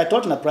out of that. I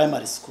taught in a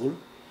primary school.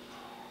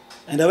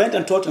 And I went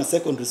and taught in a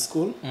secondary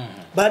school.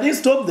 But I didn't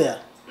stop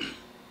there.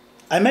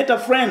 I met a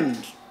friend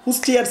who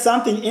stirred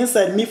something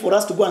inside me for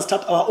us to go and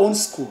start our own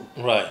school.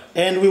 Right.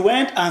 And we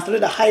went and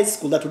started a high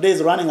school that today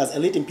is running as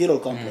Elite Imperial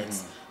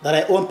Complex that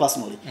I own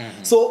personally.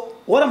 So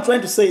what I'm trying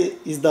to say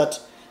is that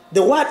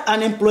the word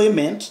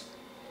unemployment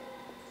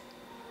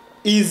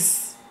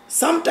is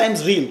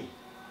sometimes real,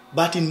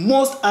 but in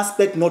most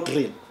aspects not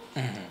real.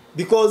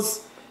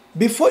 Because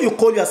before you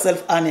call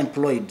yourself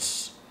unemployed,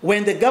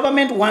 when the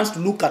government wants to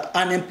look at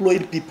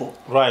unemployed people,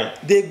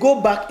 they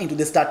go back into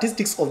the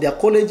statistics of their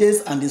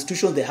colleges and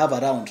institutions they have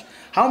around.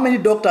 How many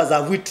doctors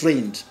have we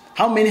trained?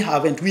 How many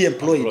haven't we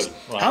employed?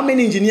 Right. How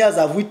many engineers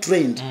have we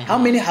trained? How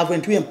many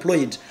haven't we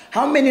employed?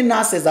 How many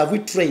nurses have we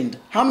trained?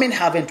 How many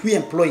haven't we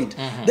employed?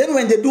 Then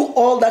when they do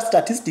all that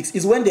statistics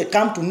is when they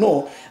come to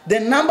know the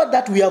number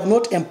that we have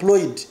not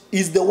employed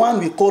is the one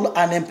we call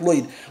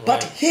unemployed. Right.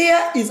 But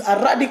here is a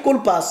radical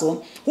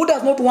person who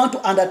does not want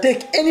to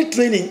undertake any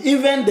training,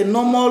 even the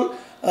normal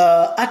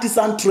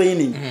artisan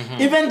training.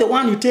 Even the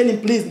one you tell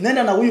him, please,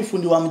 nenda na huyu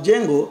fundi wa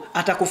mjengo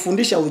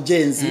atakufundisha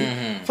ujenzi.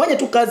 Fanya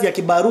tu kazi ya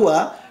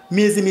kibarua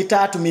miezi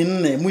mitatu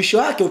minne, mwisho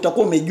wake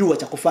utakuwa umejua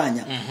cha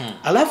kufanya.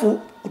 Alafu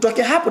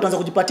kutoka hapo utaanza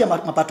kujipatia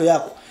mapato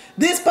yako.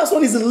 This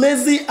person is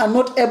lazy and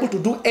not able to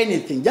do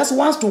anything. Just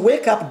wants to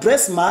wake up,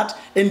 dress smart,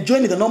 and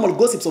join in the normal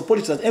gossips of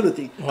politics and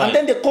everything. Right. And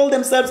then they call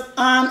themselves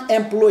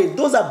unemployed.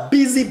 Those are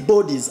busy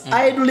bodies,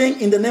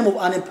 idling in the name of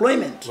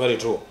unemployment. Very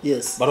true.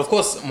 Yes. But of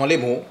course,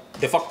 Mwalimu,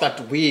 the fact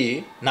that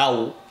we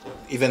now,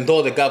 even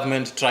though the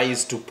government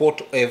tries to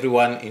put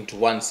everyone into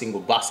one single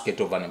basket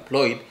of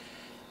unemployed,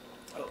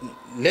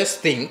 let's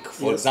think,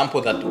 for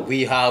example, that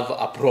we have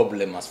a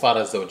problem as far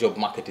as the job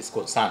market is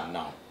concerned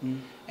now.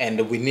 And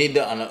we need,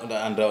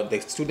 and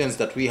the students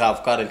that we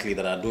have currently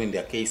that are doing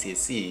their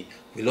KCSE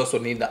will also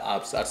need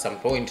at some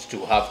point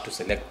to have to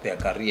select their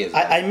careers.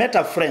 I met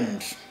a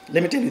friend,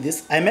 let me tell you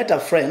this, I met a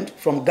friend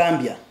from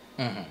Gambia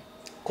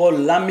called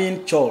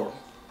Lamin Chor.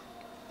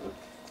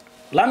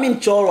 Lamin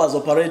Chor was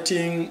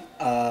operating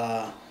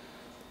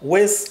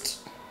waste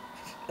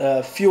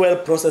fuel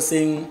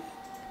processing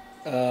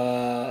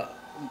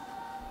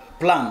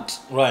plant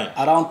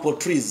around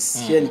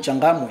Portrees here in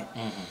Changamwe.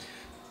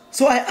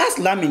 So I asked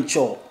Lamin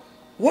Chor,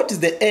 what is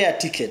the air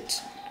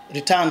ticket,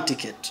 return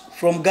ticket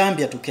from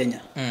Gambia to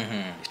Kenya?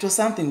 It was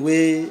something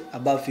way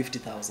above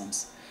 50,000.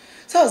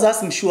 So I was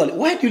asking, surely,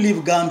 why do you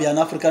leave Gambia, an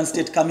African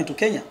state, coming to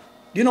Kenya?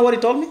 Do you know what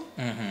he told me?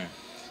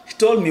 He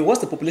told me,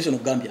 what's the population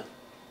of Gambia?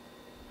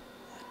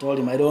 I told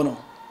him, I don't know.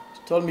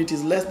 He told me it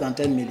is less than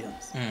 10 million.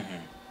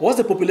 What's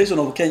the population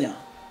of Kenya?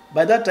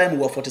 By that time, we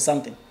were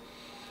 40-something.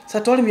 So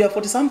I told him, we are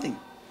 40-something.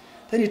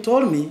 Then he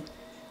told me,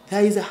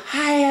 there is a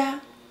higher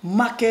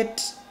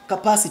market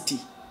capacity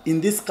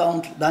in this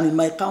country than in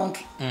my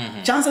country.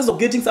 Chances of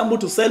getting somebody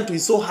to sell to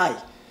is so high.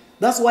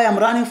 That's why I'm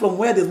running from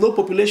where there's low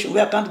population,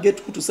 where I can't get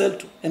who to sell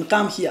to, and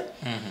come here.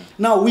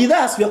 Now, with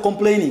us, we are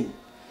complaining.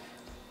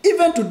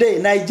 Even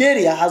today,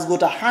 Nigeria has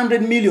got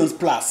 100 million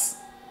plus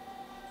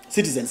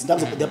citizens in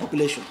terms of their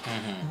population.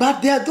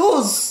 But there are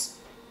those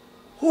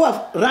who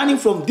are running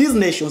from these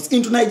nations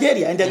into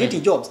Nigeria and they're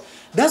getting jobs.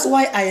 That's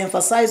why I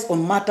emphasize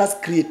on matters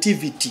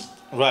creativity.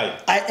 Right.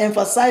 I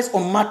emphasize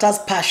on matters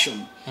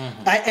passion.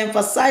 I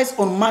emphasize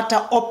on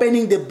matter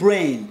opening the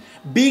brain,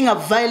 being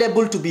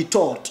available to be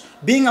taught,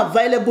 being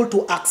available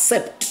to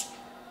accept,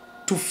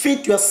 to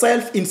fit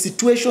yourself in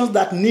situations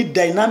that need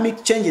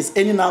dynamic changes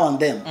any now and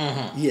then.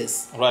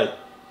 Yes. Right.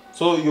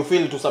 So you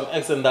feel to some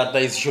extent that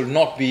there should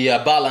not be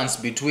a balance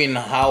between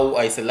how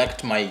I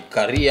select my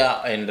career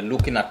and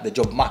looking at the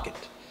job market?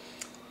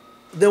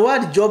 The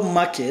word job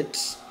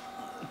market,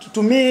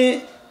 to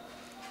me,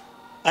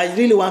 I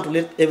really want to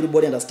let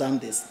everybody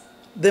understand this.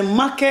 The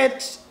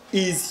market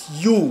is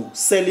you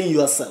selling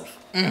yourself,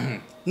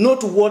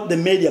 not what the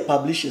media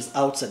publishes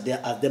outside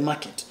there as the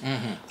market.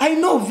 I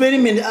know very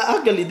many,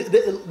 actually,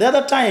 the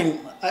other time,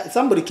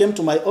 somebody came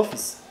to my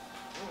office.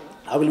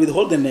 I will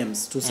withhold the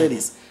names to say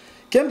this.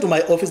 Came to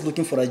my office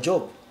looking for a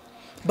job.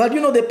 But you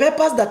know, the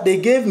papers that they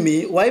gave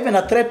me were even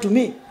a threat to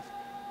me.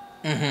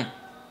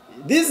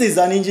 This is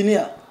an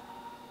engineer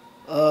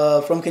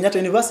from Kenyatta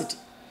University.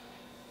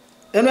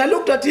 And I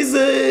looked at his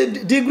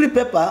degree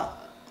paper.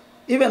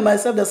 Even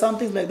myself, there's some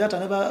things like that I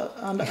never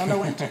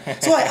underwent.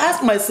 So I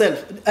asked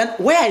myself, and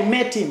where I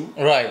met him,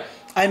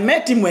 I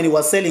met him when he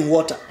was selling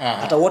water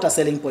at a water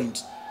selling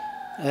point,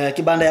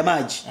 Kibanda ya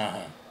maji.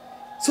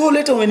 So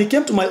later when he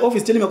came to my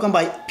office telling me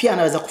kwamba pia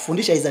anaweza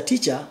kufundisha as a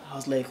teacher, I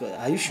was like,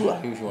 are you sure?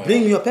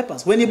 Bring me your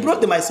papers. When he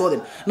brought them, I saw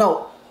them.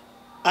 Now,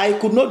 I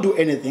could not do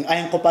anything. I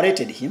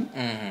incorporated him.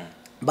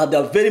 But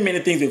there are very many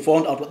things we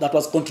found out that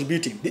was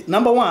contributing.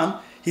 Number one,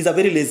 he's a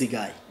very lazy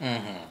guy.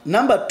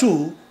 Number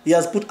two, he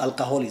has put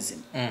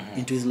alcoholism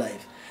into his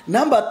life.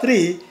 Number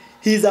three,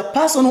 he's a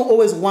person who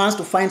always wants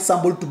to find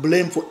somebody to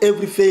blame for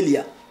every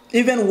failure,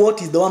 even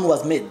what is the one who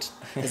has made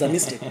as a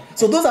mistake.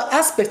 So those are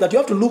aspects that you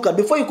have to look at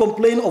before you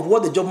complain of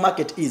what the job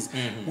market is.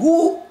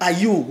 Who are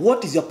you?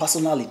 What is your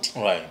personality?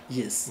 Right.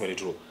 Yes. Very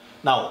true.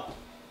 Now,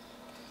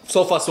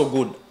 so far so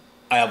good.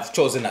 I have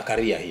chosen a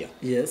career here.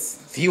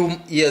 Yes. Few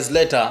years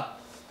later,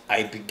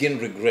 I begin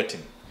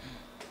regretting.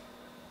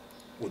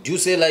 Would you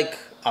say like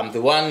I'm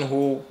the one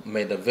who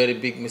made a very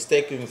big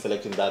mistake in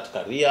selecting that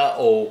career,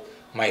 or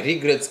my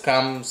regrets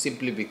come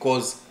simply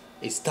because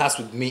it starts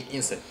with me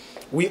inside?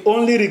 We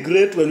only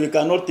regret when we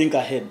cannot think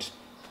ahead.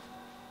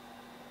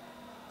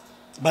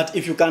 But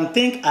if you can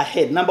think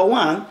ahead, number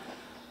one,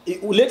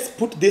 let's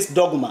put this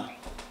dogma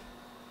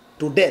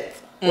to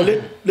death. Or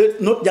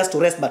not just to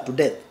rest, but to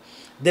death.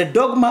 The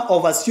dogma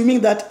of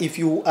assuming that if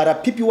you are a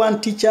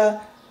PP1 teacher,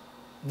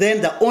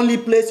 then the only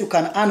place you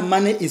can earn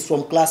money is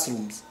from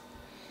classrooms.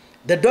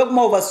 The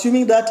dogma of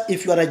assuming that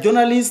if you are a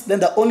journalist, then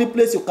the only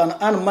place you can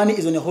earn money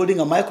is when you're holding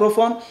a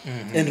microphone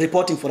and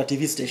reporting for a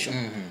TV station.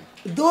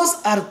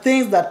 Those are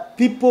things that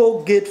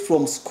people get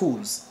from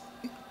schools.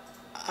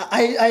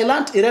 I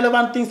learned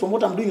irrelevant things from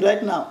what I'm doing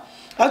right now.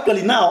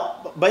 Actually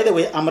now, by the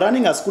way, I'm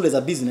running a school as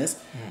a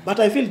business, but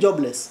I feel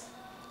jobless.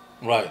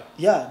 Right.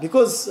 Yeah,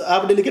 because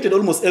I've delegated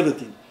almost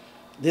everything.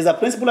 There's a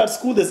principal at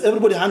school, there's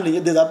everybody handling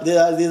it, there's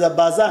a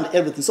bazaar and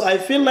everything. So I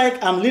feel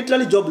like I'm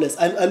literally jobless.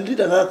 I did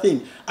another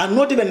thing. I'm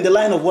not even in the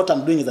line of what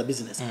I'm doing as a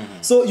business.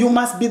 So you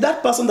must be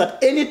that person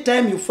that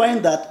anytime you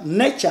find that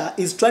nature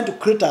is trying to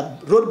create a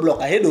roadblock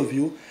ahead of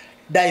you,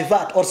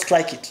 divert or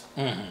strike it.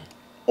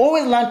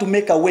 Always learn to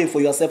make a way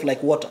for yourself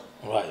like water.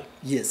 Right.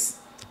 Yes.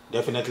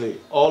 Definitely.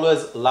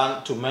 Always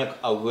learn to make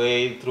a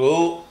way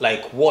through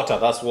like water.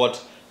 That's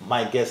what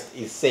my guest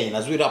is saying.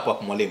 As we wrap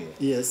up, Mwalimu,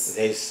 Yes.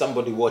 there is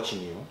somebody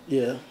watching you.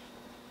 Yeah.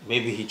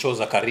 Maybe he chose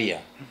a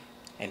career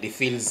and he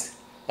feels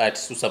that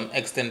to some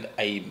extent,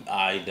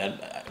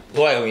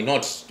 though I will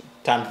not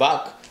turn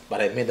back,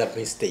 but I made a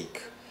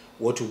mistake.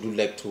 What would you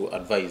like to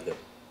advise them?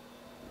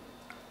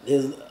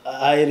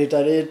 I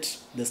reiterate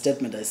the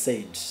statement I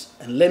said,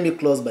 and let me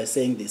close by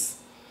saying this.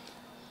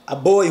 A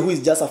boy who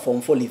is just a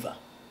Form 4 leaver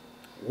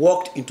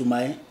walked into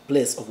my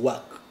place of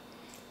work,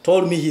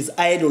 told me he's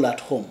idle at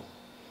home.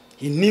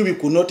 He knew we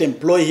could not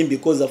employ him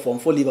because of Form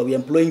 4 leaver. We're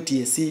employing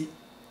TSC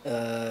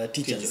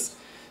teachers.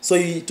 So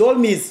he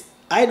told me he's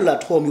idle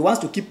at home. He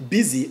wants to keep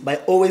busy by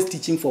always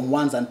teaching Form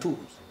 1s and 2s.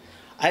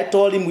 I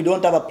told him we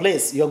don't have a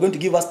place. You're going to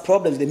give us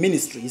problems in the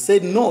ministry. He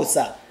said, no,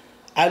 sir.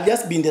 I'll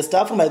just be in the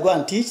staff room. I go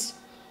and teach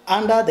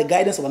under the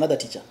guidance of another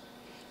teacher.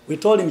 We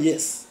told him,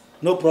 yes,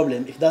 no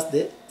problem, if that's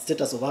the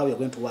status of how we are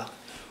going to work.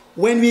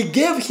 When we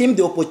gave him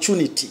the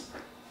opportunity,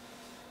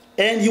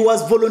 and he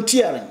was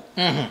volunteering,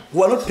 we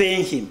were not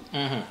paying him.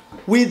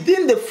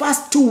 Within the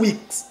first 2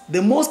 weeks,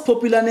 the most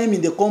popular name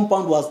in the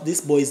compound was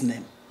this boy's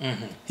name.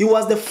 He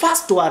was the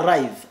first to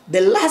arrive,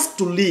 the last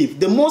to leave,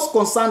 the most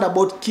concerned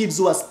about kids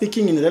who are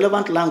speaking in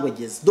relevant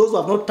languages, those who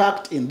have not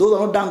tucked in, those who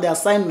have not done their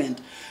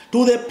assignment.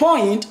 To the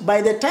point,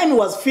 by the time he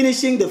was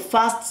finishing the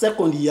first,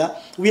 second year,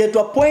 we had to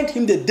appoint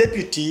him the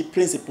deputy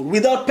principal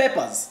without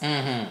papers.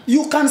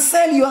 You can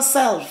sell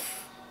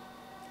yourself.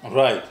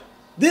 Right.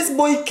 This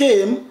boy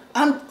came,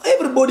 and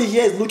everybody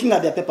here is looking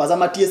at their papers.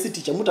 I'm a TSC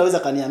teacher. Mutaweza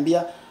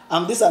kaniambia,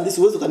 I'm this and this,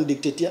 uwezo can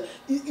dictate.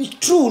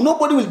 True,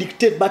 nobody will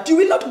dictate, but you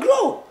will not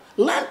grow.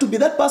 Learn to be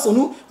that person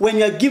who, when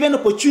you are given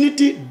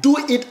opportunity, do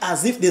it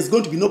as if there's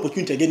going to be no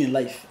opportunity again in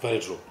life. Very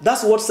true.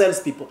 That's what sells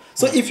people.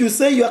 So if you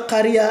say your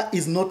career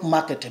is not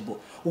marketable,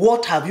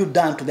 what have you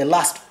done to the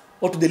last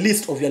or to the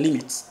least of your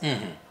limits?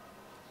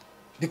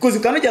 Because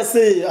you cannot just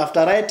say after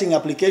writing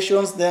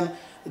applications, then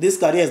this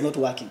career is not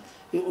working.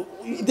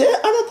 There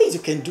are other things you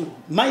can do.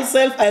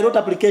 Myself, I wrote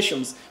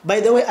applications. By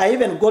the way, I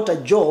even got a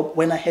job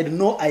when I had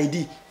no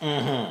ID.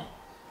 And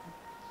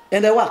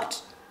I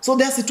worked. So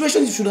there are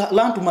situations you should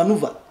learn to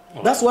maneuver.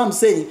 That's why I'm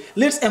saying,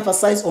 let's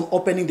emphasize on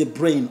opening the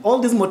brain. All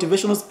these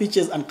motivational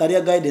speeches and career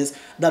guidance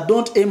that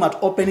don't aim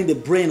at opening the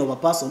brain of a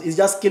person is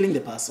just killing the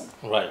person.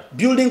 Right.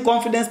 Building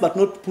confidence, but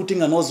not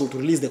putting a nozzle to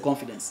release the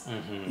confidence.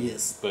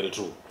 Yes. Very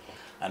true.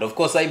 And of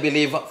course, I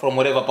believe from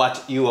whatever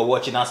part you are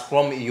watching us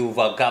from, you've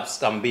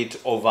gasped a bit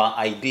over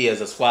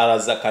ideas as far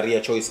as a career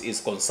choice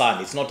is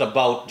concerned. It's not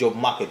about job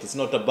market. It's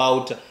not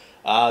about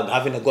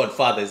having a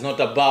godfather. It's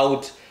not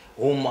about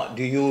whom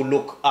do you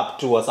look up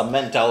to as a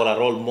mentor or a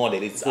role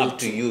model. It's up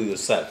to you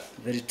yourself.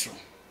 Very true.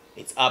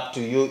 It's up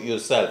to you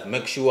yourself.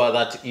 Make sure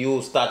that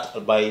you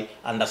start by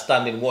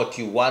understanding what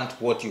you want,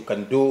 what you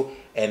can do,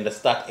 and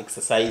start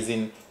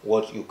exercising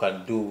what you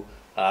can do.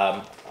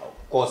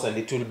 Of course, and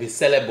it will be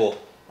sellable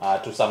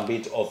to some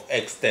bit of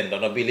extent.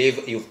 And I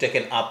believe you've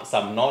taken up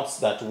some notes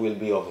that will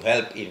be of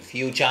help in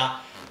future.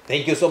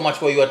 Thank you so much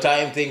for your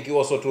time. Thank you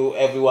also to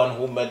everyone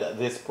who made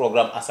this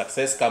program a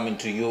success coming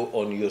to you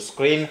on your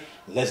screen.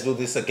 Let's do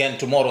this again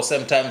tomorrow,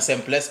 same time,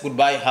 same place.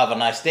 Goodbye. Have a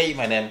nice day.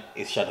 My name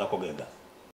is Shadrack Ogega.